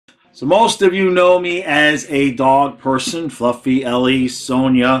So most of you know me as a dog person, Fluffy, Ellie,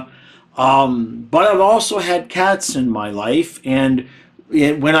 Sonia. But I've also had cats in my life. And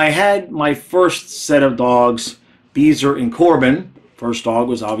when I had my first set of dogs, Beezer and Corbin, first dog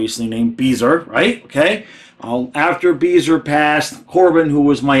was obviously named Beezer, right? Okay. After Beezer passed, Corbin, who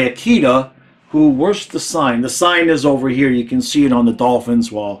was my Akita, where's the sign? The sign is over here. You can see it on the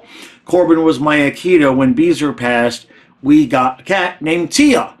Dolphins wall. Corbin was my Akita. When Beezer passed, we got a cat named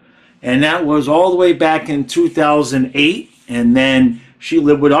Tia. And that was all the way back in 2008. And then she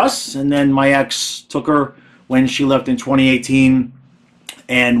lived with us. And then my ex took her when she left in 2018.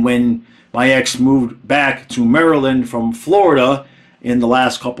 And when my ex moved back to Maryland from Florida in the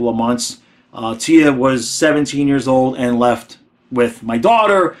last couple of months, Tia was 17 years old and left with my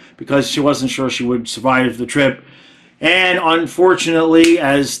daughter because she wasn't sure she would survive the trip. And unfortunately,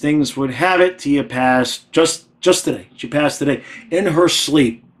 as things would have it, Tia passed just today. She passed today in her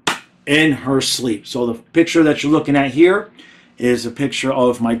sleep. In her sleep. So the picture that you're looking at here is a picture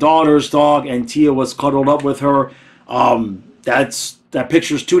of my daughter's dog, and Tia was cuddled up with her. That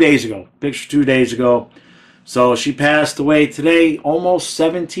picture's 2 days ago. Picture 2 days ago. So she passed away today, almost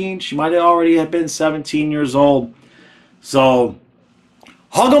 17. She might have already have been 17 years old. So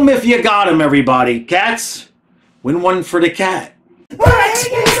hug them if you got them, everybody. Cats, win one for the cat. We're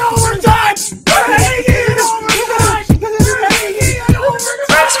hanging overtime! We're hanging overtime! We're hanging overtime!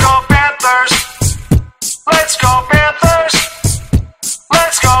 Let's go Panthers! Let's go Panthers!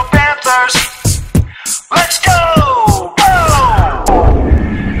 Let's go Panthers! Let's go! Go!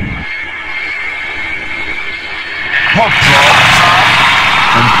 Puck drop.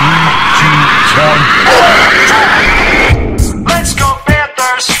 And 3, 2, 1. Let's go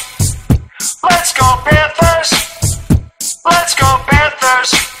Panthers! Let's go Panthers! Let's go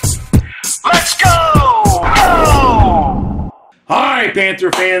Panthers! Let's go! Go! All right,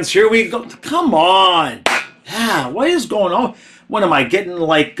 Panther fans, here we go. Come on. Yeah, what is going on? What am I getting,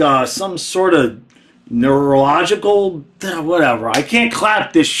 like some sort of neurological whatever? I can't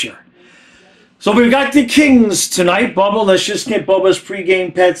clap this year. So we got the Kings tonight. Bubba, let's just get Bubba's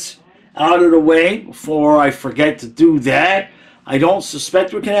pregame pets out of the way before I forget to do that. I don't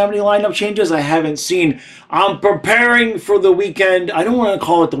suspect we can have any lineup changes. I haven't seen. I'm preparing for the weekend. I don't want to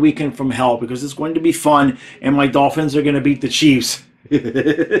call it the weekend from hell because it's going to be fun and my Dolphins are going to beat the Chiefs.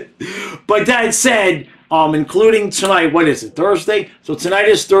 But that said, including tonight, what is it, Thursday? So tonight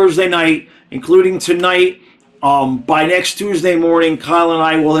is Thursday night, including tonight. By next Tuesday morning, Kyle and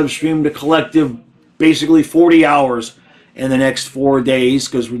I will have streamed a collective basically 40 hours in the next 4 days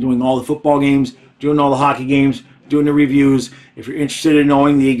because we're doing all the football games, doing all the hockey games, doing the reviews. If you're interested in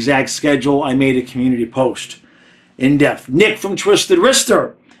knowing the exact schedule, I made a community post in depth. Nick from Twisted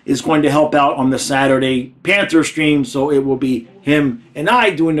Wrister is going to help out on the Saturday Panther stream, so it will be him and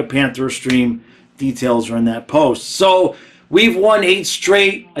I doing the Panther stream. Details are in that post. So we've won 8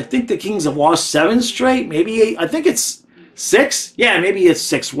 straight. I think the Kings have lost 7 straight, maybe 8. I think it's 6. Yeah, maybe it's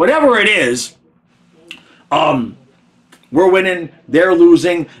 6. Whatever it is, we're winning, they're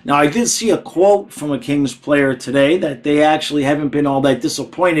losing. Now, I did see a quote from a Kings player today that they actually haven't been all that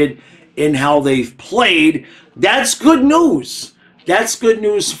disappointed in how they've played. That's good news. That's good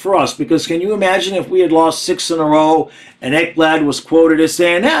news for us because can you imagine if we had lost 6 in a row and Ekblad was quoted as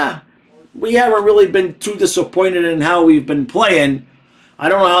saying, we haven't really been too disappointed in how we've been playing. I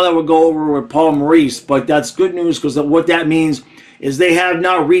don't know how that would go over with Paul Maurice, but that's good news because what that means is they have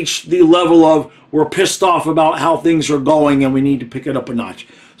not reached the level of we're pissed off about how things are going and we need to pick it up a notch.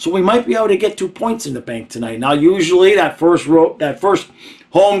 So we might be able to get 2 points in the bank tonight. Now, usually that first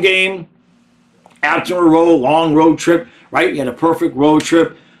home game after a long road trip, right? You had a perfect road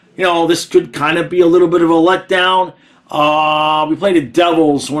trip. You know, this could kind of be a little bit of a letdown. We played the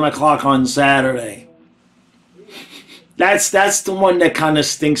Devils 1 o'clock on Saturday. That's the one that kind of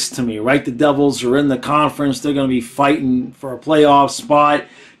stinks to me, right? The Devils are in the conference. They're going to be fighting for a playoff spot.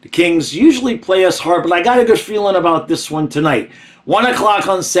 The Kings usually play us hard, but I got a good feeling about this one tonight. 1 o'clock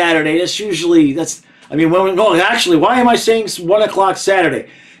on Saturday. Actually, why am I saying 1 o'clock Saturday?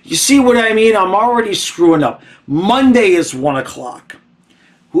 You see what I mean? I'm already screwing up. Monday is 1 o'clock.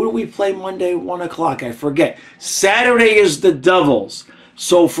 Who do we play Monday at 1 o'clock? I forget. Saturday is the Devils.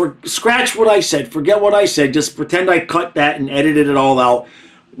 So scratch what I said. Forget what I said. Just pretend I cut that and edited it all out.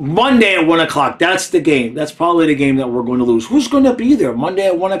 Monday at 1 o'clock. That's the game. That's probably the game that we're going to lose. Who's going to be there Monday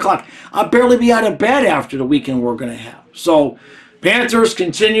at 1 o'clock? I'll barely be out of bed after the weekend we're going to have. So Panthers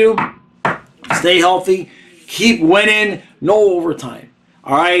continue. Stay healthy. Keep winning. No overtime.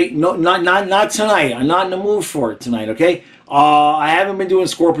 All right? No, not tonight. I'm not in the mood for it tonight, okay? I haven't been doing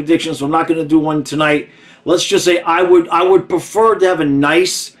score predictions, so I'm not going to do one tonight. Let's just say I would prefer to have a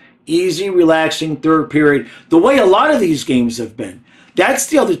nice, easy, relaxing third period, the way a lot of these games have been. That's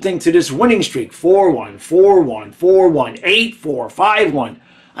the other thing to this winning streak. 4-1, 4-1, 4-1, 8-4, 5-1.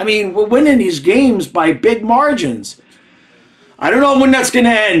 I mean, we're winning these games by big margins. I don't know when that's going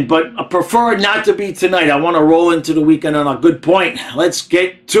to end, but I prefer it not to be tonight. I want to roll into the weekend on a good point. Let's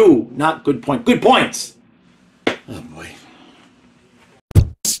get to, not good point, good points. Oh, boy.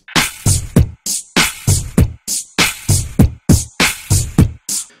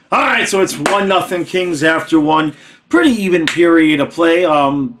 All right, so it's 1-0 Kings after one. Pretty even period of play.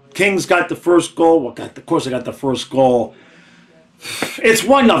 Kings got the first goal. Well, of course, they got the first goal. It's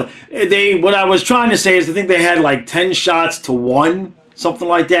 1-0. What I was trying to say is I think they had like 10 shots to 1, something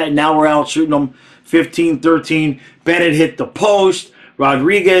like that. And now we're out shooting them 15-13. Bennett hit the post.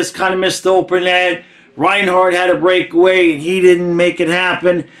 Rodriguez kind of missed the open net. Reinhardt had a breakaway, and he didn't make it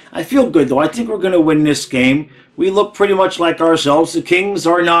happen. I feel good, though. I think we're going to win this game. We look pretty much like ourselves. The Kings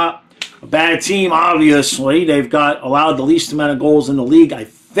are not a bad team, obviously. They've got allowed the least amount of goals in the league, I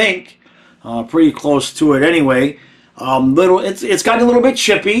think. Pretty close to it anyway. It's gotten a little bit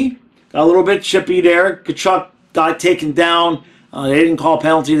chippy. Got a little bit chippy there. Kachuk got taken down. They didn't call a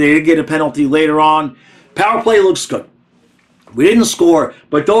penalty. They did get a penalty later on. Power play looks good. We didn't score,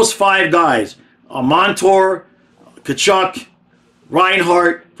 but those 5 guys, Montour, Kachuk,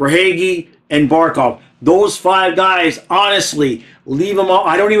 Reinhardt, Verhaeghe, and Barkov, those 5 guys, honestly, leave them on.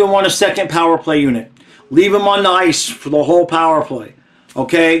 I don't even want a second power play unit. Leave them on the ice for the whole power play.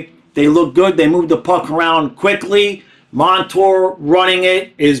 Okay? They look good. They move the puck around quickly. Montour running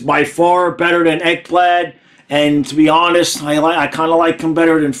it is by far better than Ekblad. And to be honest, I kind of like him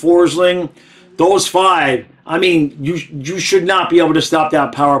better than Forsling. Those 5, I mean, you should not be able to stop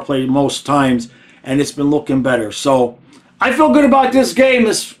that power play most times. And it's been looking better. So I feel good about this game.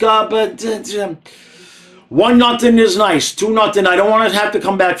 But 1-0 is nice. 2-0. I don't want to have to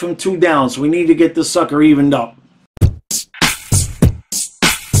come back from 2 down. So we need to get this sucker evened up.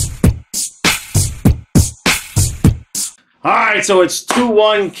 All right, so it's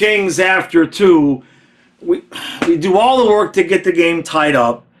 2-1 Kings after 2. We do all the work to get the game tied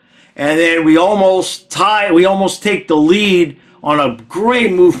up, and then we almost tie. We almost take the lead on a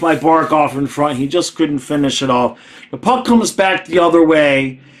great move by Barkov in front. He just couldn't finish it off. The puck comes back the other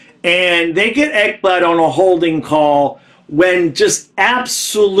way, and they get Ekblad on a holding call when just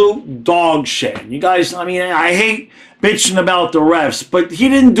absolute dog shit. You guys, I mean, I hate bitching about the refs, but he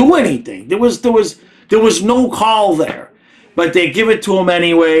didn't do anything. There was no call there. But they give it to him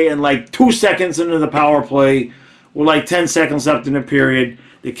anyway, and like 2 seconds into the power play, with like 10 seconds left in the period,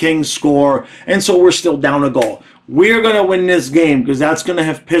 the Kings score, and so we're still down a goal. We're going to win this game because that's going to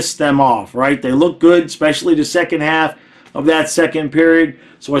have pissed them off, right? They look good, especially the second half of that second period,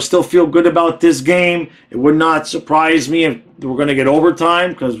 so I still feel good about this game. It would not surprise me if we're going to get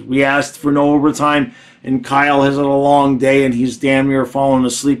overtime because we asked for no overtime, and Kyle has had a long day, and he's damn near falling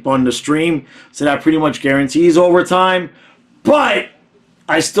asleep on the stream, so that pretty much guarantees overtime. But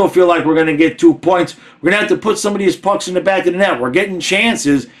I still feel like we're going to get 2 points. We're going to have to put some of these pucks in the back of the net. We're getting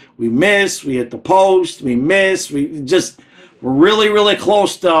chances. We miss. We hit the post. We miss. We're really, really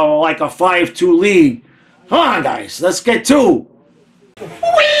close to like a 5-2 lead. Come on, guys. Let's get 2. We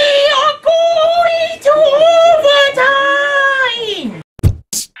are going to overtime!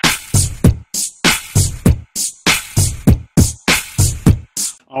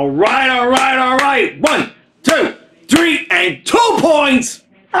 All right. 1, 2, 3, and 2 points.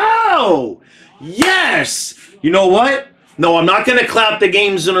 Oh, yes. You know what? No, I'm not going to clap the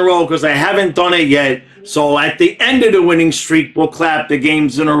games in a row because I haven't done it yet. So at the end of the winning streak, we'll clap the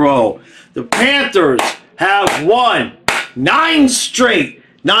games in a row. The Panthers have won 9 straight.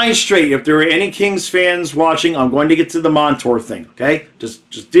 9 straight. If there are any Kings fans watching, I'm going to get to the Montour thing, okay?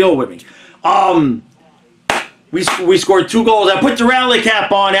 Just deal with me. We scored 2 goals. I put the rally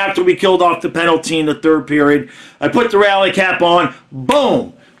cap on after we killed off the penalty in the third period. I put the rally cap on.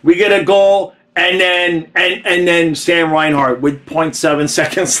 Boom! We get a goal, and then Sam Reinhart with 0.7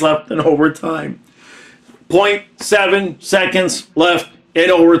 seconds left in overtime. 0.7 seconds left in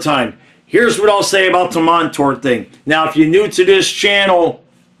overtime. Here's what I'll say about the Montour thing. Now, if you're new to this channel,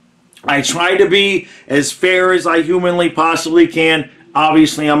 I try to be as fair as I humanly possibly can.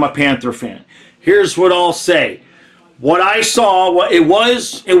 Obviously, I'm a Panther fan. Here's what I'll say. What I saw, it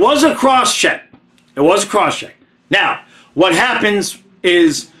was a cross-check. It was a cross-check. Now, what happens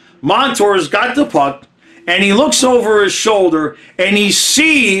is Montour's got the puck, and he looks over his shoulder, and he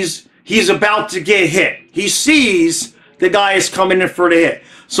sees he's about to get hit. He sees the guy is coming in for the hit.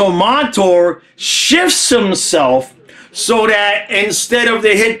 So Montour shifts himself so that instead of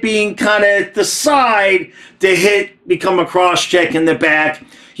the hit being kind of at the side, the hit become a cross-check in the back.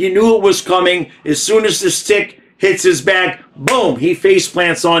 He knew it was coming. As soon as the stick hits his back, boom, he face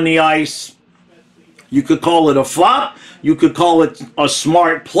plants on the ice. You could call it a flop. You could call it a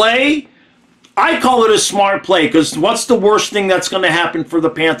smart play. I call it a smart play because what's the worst thing that's going to happen for the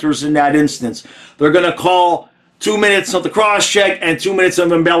Panthers in that instance? They're going to call 2 minutes of the cross-check and 2 minutes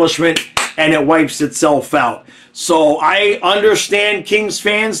of embellishment, and it wipes itself out. So I understand, Kings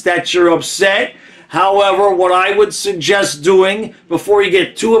fans, that you're upset. However, what I would suggest doing before you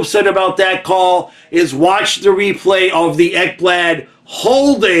get too upset about that call is watch the replay of the Ekblad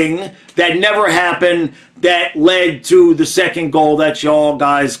holding that never happened that led to the second goal that y'all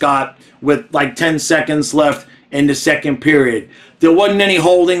guys got with like 10 seconds left in the second period. There wasn't any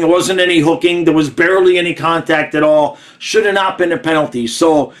holding. There wasn't any hooking. There was barely any contact at all. Should have not been a penalty.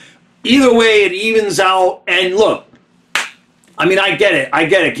 So either way, it evens out. And look, I mean, I get it. I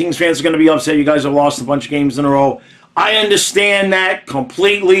get it. Kings fans are going to be upset. You guys have lost a bunch of games in a row. I understand that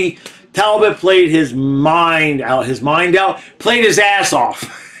completely. Talbot played his mind out. Played his ass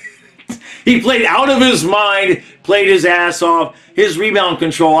off. He played out of his mind, played his ass off. His rebound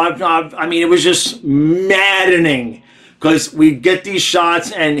control, I mean, it was just maddening because we get these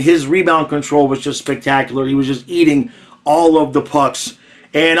shots and his rebound control was just spectacular. He was just eating all of the pucks.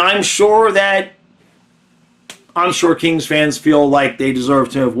 And I'm sure Kings fans feel like they deserve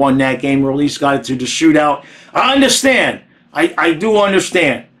to have won that game or at least got it to the shootout. I understand. I do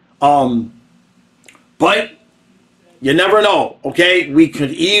understand. But you never know, okay? We could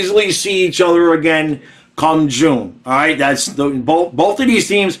easily see each other again come June, all right? That's both of these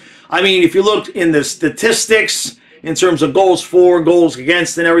teams. I mean, if you look in the statistics in terms of goals for, goals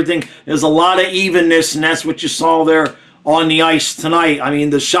against, and everything, there's a lot of evenness, and that's what you saw there on the ice tonight. I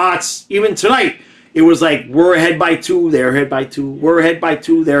mean, the shots, even tonight, it was like we're ahead by 2, they're ahead by 2, we're ahead by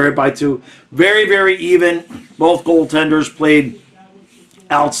 2, they're ahead by 2. Very, very even. Both goaltenders played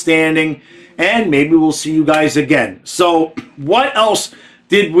outstanding. And maybe we'll see you guys again. So, what else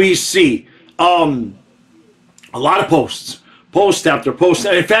did we see? A lot of posts. Post after post.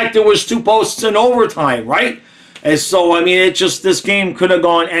 In fact, there was 2 posts in overtime, right? And so, I mean, this game could have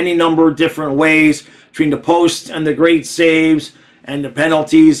gone any number of different ways between the posts and the great saves and the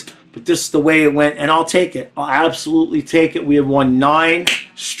penalties. But this is the way it went, and I'll take it. I'll absolutely take it. We have won 9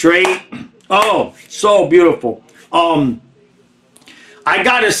 straight. Oh, so beautiful. I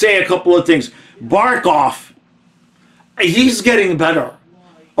got to say a couple of things. Barkov, he's getting better.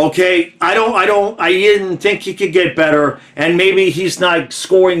 Okay, I didn't think he could get better, and maybe he's not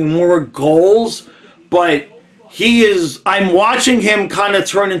scoring more goals, but he is. I'm watching him kind of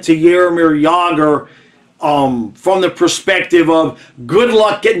turn into Jaromir Jagr from the perspective of good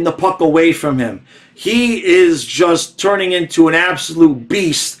luck getting the puck away from him. He is just turning into an absolute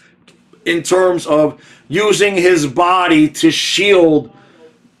beast in terms of using his body to shield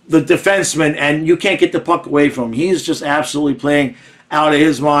the defenseman, and you can't get the puck away from him. He's just absolutely playing out of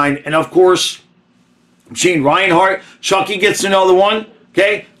his mind. And of course, Gene Reinhart, Chucky gets another one.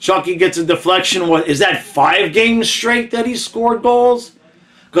 Okay, Chucky gets a deflection. What is that? 5 games straight that he scored goals?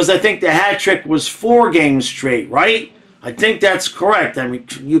 Because I think the hat trick was 4 games straight, right? I think that's correct. I mean,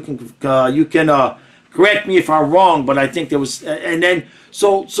 you can correct me if I'm wrong, but I think there was, and then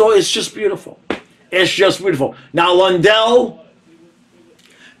so it's just beautiful. It's just beautiful. Now Lundell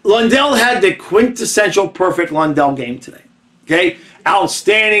had the quintessential perfect Lundell game today. Okay,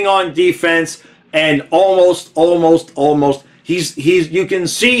 outstanding on defense and almost. He's you can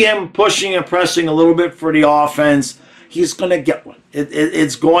see him pushing and pressing a little bit for the offense. He's going to get one.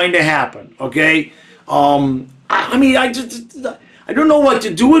 It's going to happen. Okay. I mean, I don't know what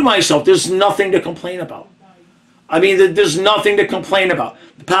to do with myself. There's nothing to complain about. I mean, there's nothing to complain about.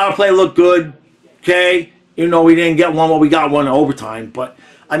 The power play looked good. Okay, even though we didn't get one, well, we got one in overtime. But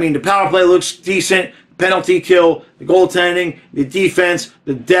I mean, the power play looks decent. Penalty kill, the goaltending, the defense,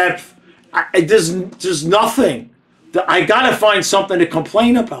 the depth. There's nothing. I gotta find something to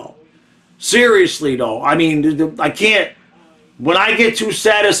complain about. Seriously, though. I mean, I can't. When I get too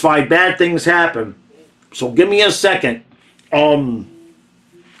satisfied, bad things happen. So give me a second. I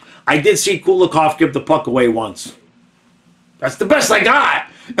did see Kulikov give the puck away once. That's the best I got.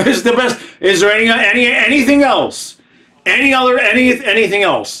 It's the best. Is there anything else? Anything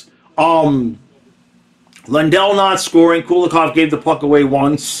else? Lundell not scoring. Kulikov gave the puck away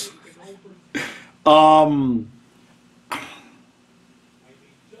once. That's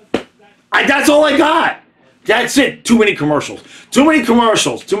all I got. That's it. Too many commercials. Too many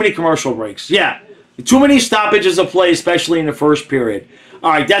commercials. Too many commercial breaks. Yeah. Too many stoppages of play, especially in the first period.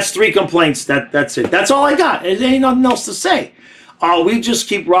 All right, that's 3 complaints. That's it. That's all I got. There ain't nothing else to say. We just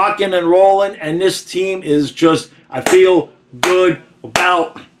keep rocking and rolling, and this team is just, I feel good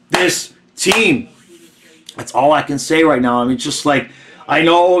about this team. That's all I can say right now. I mean, just like, I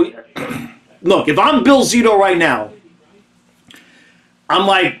know, look, if I'm Bill Zito right now, I'm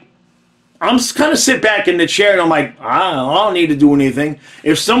kind of sit back in the chair and I'm like, I don't need to do anything.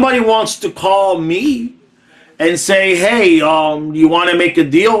 If somebody wants to call me and say, hey, you want to make a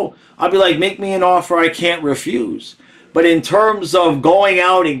deal? I'll be like, make me an offer I can't refuse. But in terms of going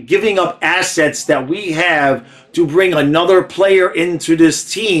out and giving up assets that we have to bring another player into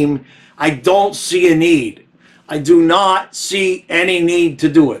this team, I don't see a need. I do not see any need to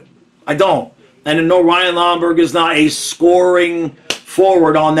do it. I don't. And I know Ryan Lomberg is not a scoring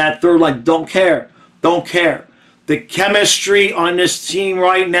forward on that third line. Don't care. Don't care. The chemistry on this team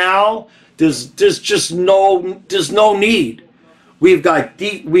right now, there's just no need. We've got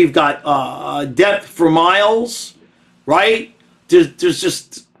depth for miles, right? There's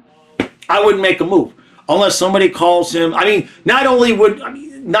just, I wouldn't make a move unless somebody calls him. I mean, not only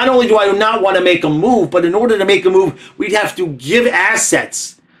do I not want to make a move, but in order to make a move, we'd have to give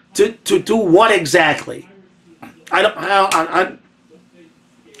assets to do what exactly?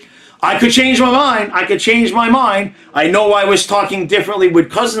 I could change my mind. I could change my mind. I know I was talking differently with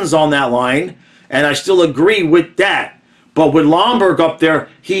Cousins on that line, and I still agree with that. But with Lomberg up there,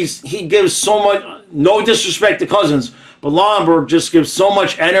 he gives so much, no disrespect to Cousins, but Lomberg just gives so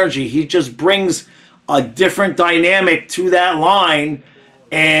much energy. He just brings a different dynamic to that line,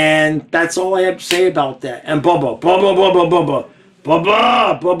 and that's all I have to say about that. And Bubba.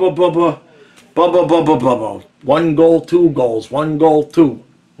 One goal, two goals. One goal, two.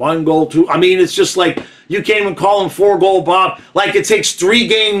 One goal, two. I mean, it's just like, you can't even call him 4-goal Bob. Like, it takes 3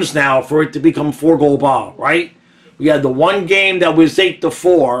 games now for it to become 4-goal Bob, right? We had the one game that was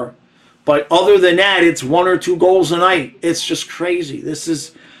 8-4, but other than that, it's 1 or 2 goals a night. It's just crazy. This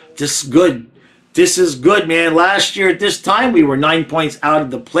is good. This is good, man. Last year at this time, we were 9 points out of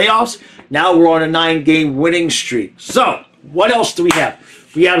the playoffs. Now we're on a 9-game winning streak. So, what else do we have?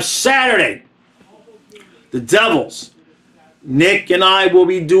 We have Saturday, the Devils. Nick and I will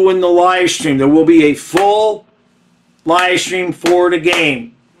be doing the live stream. There will be a full live stream for the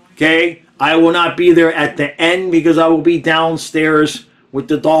game. Okay? I will not be there at the end because I will be downstairs with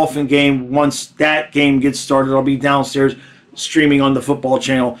the Dolphin game. Once that game gets started, I'll be downstairs streaming on the football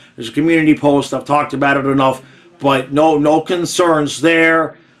channel. There's a community post. I've talked about it enough, but no concerns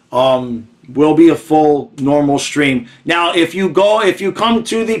there. Will be a full normal stream. Now, if you come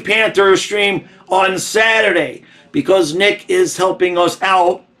to the Panthers stream on Saturday, because Nick is helping us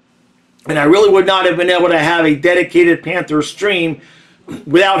out, and I really would not have been able to have a dedicated Panther stream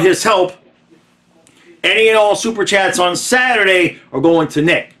without his help, any and all Super Chats on Saturday are going to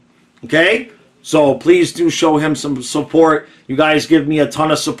Nick. Okay? So please do show him some support. You guys give me a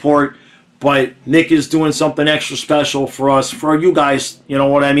ton of support, but Nick is doing something extra special for us, for you guys, you know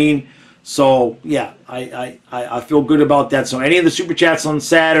what I mean? So, yeah, I feel good about that. So any of the Super Chats on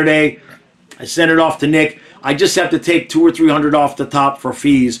Saturday, I send it off to Nick. I just have to take $200 or $300 off the top for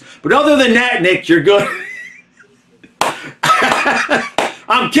fees. But other than that, Nick, you're good.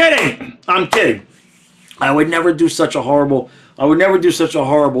 I'm kidding. I'm kidding. I would never do such a horrible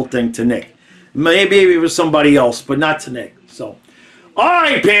thing to Nick. Maybe it was somebody else, but not to Nick. So, all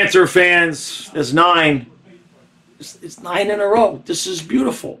right, Panther fans, there's 9. It's 9 in a row. This is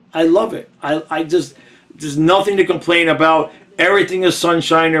beautiful. I love it. There's nothing to complain about. Everything is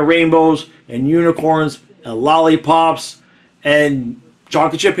sunshine and rainbows and unicorns and lollipops and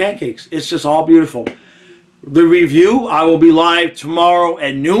chocolate chip pancakes. It's just all beautiful. The review, I will be live tomorrow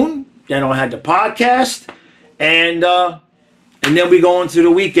at noon. Then I'll have the podcast. And then we go into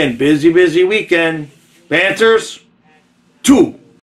the weekend. Busy weekend. Panthers, 2.